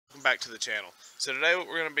welcome back to the channel. So today what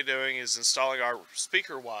we're going to be doing is installing our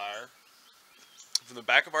speaker wire from the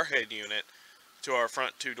back of our head unit to our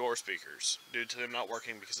front two door speakers, due to them not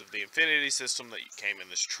working because of the Infinity system that came in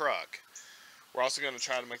this truck. We're also going to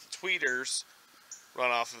try to make the tweeters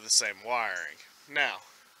run off of the same wiring. Now,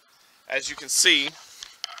 as you can see,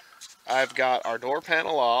 I've got our door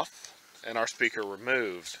panel off and our speaker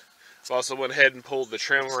removed. I've also went ahead and pulled the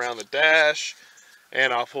trim around the dash,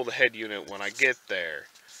 and I'll pull the head unit when I get there.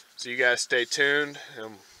 So you guys stay tuned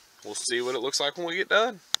and we'll see what it looks like when we get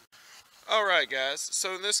done. Alright guys,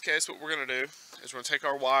 so in this case what we're going to do is we're going to take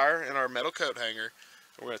our wire and our metal coat hanger,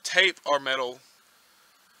 and we're going to tape our metal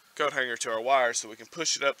coat hanger to our wire so we can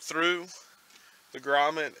push it up through the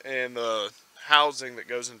grommet and the housing that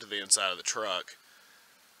goes into the inside of the truck.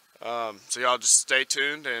 So y'all just stay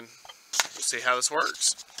tuned and we'll see how this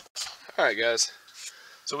works. Alright guys,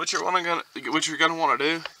 so what you're going to want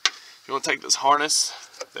to do, you want to take this harness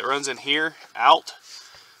that runs in here out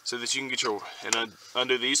so that you can get your, and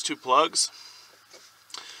undo these two plugs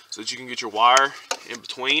so that you can get your wire in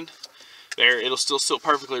between there. It'll still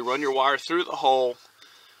perfectly run your wire through the hole,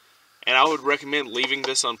 and I would recommend leaving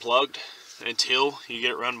this unplugged until you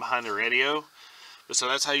get it run behind the radio. But so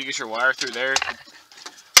that's how you get your wire through there.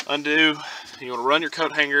 Undo, you want to run your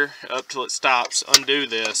coat hanger up till it stops. Undo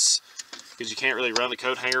this because you can't really run the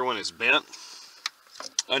coat hanger when it's bent.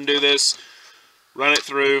 Undo this, run it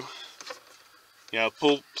through,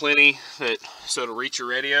 pull plenty so it'll reach your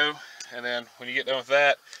radio, and then when you get done with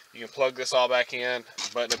that, you can plug this all back in,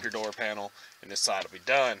 button up your door panel, and this side will be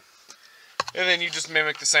done. And then you just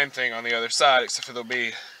mimic the same thing on the other side, except for there'll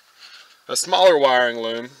be a smaller wiring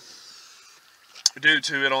loom due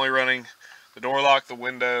to it only running the door lock, the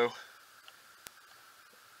window,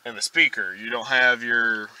 and the speaker. You don't have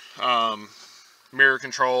your mirror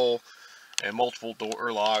control and multiple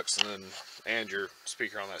door locks and your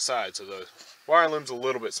speaker on that side, so the wire loom's a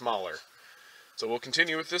little bit smaller. So we'll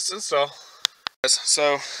continue with this install.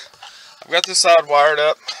 So I've got this side wired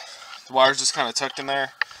up. The wire's just kind of tucked in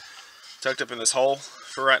there, tucked up in this hole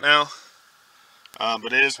for right now,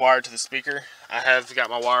 but it is wired to the speaker. I have got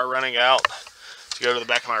my wire running out to go to the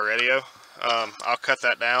back of my radio. I'll cut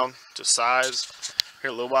that down to size here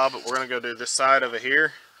in a little while, but we're going to go do this side over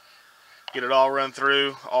here, get it all run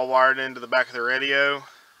through, all wired into the back of the radio,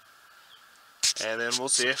 and then we'll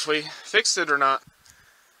see if we fixed it or not.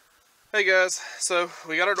 Hey guys, so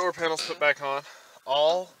we got our door panels put back on.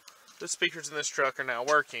 All the speakers in this truck are now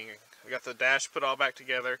working. We got the dash put all back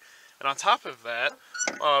together, and on top of that,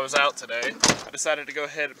 while I was out today, I decided to go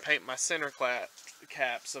ahead and paint my center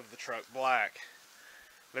caps of the truck black.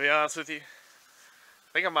 To be honest with you,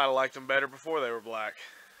 I think I might have liked them better before they were black.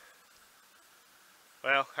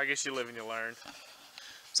 Well, I guess you live and you learn.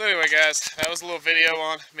 So anyway guys, that was a little video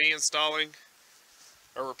on me installing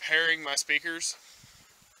or repairing my speakers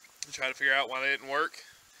and trying to figure out why they didn't work.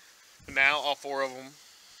 But now all four of them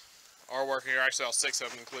are working, or actually all six of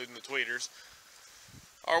them, including the tweeters,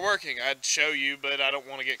 are working. I'd show you, but I don't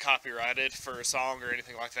want to get copyrighted for a song or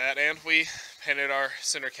anything like that. And we painted our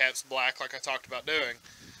center caps black like I talked about doing.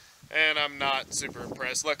 And I'm not super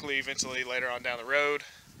impressed. Luckily, eventually, later on down the road,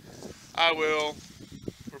 I will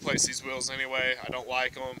replace these wheels anyway. I don't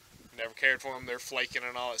like them. Never cared for them. They're flaking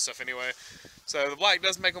and all that stuff anyway. So the black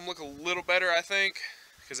does make them look a little better, I think,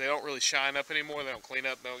 because they don't really shine up anymore. They don't clean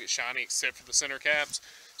up. They don't get shiny except for the center caps.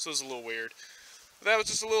 So it's a little weird. But that was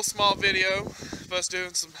just a little small video of us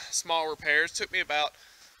doing some small repairs. It took me about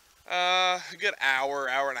a good hour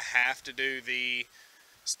and a half to do the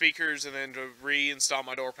speakers and then to reinstall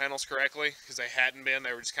my door panels correctly, because they hadn't been.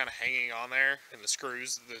 They were just kind of hanging on there, and the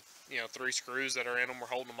screws, the 3 screws that are in them were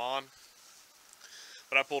holding them on.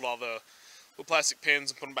 But I pulled all the little plastic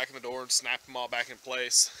pins and put them back in the door and snapped them all back in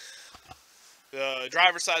place. The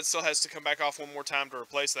driver's side still has to come back off one more time to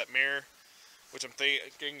replace that mirror, which I'm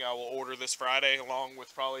thinking I will order this Friday, along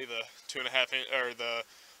with probably the 2.5 inch or the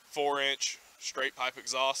 4-inch straight pipe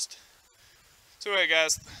exhaust. So anyway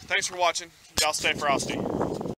guys, thanks for watching. Y'all stay frosty.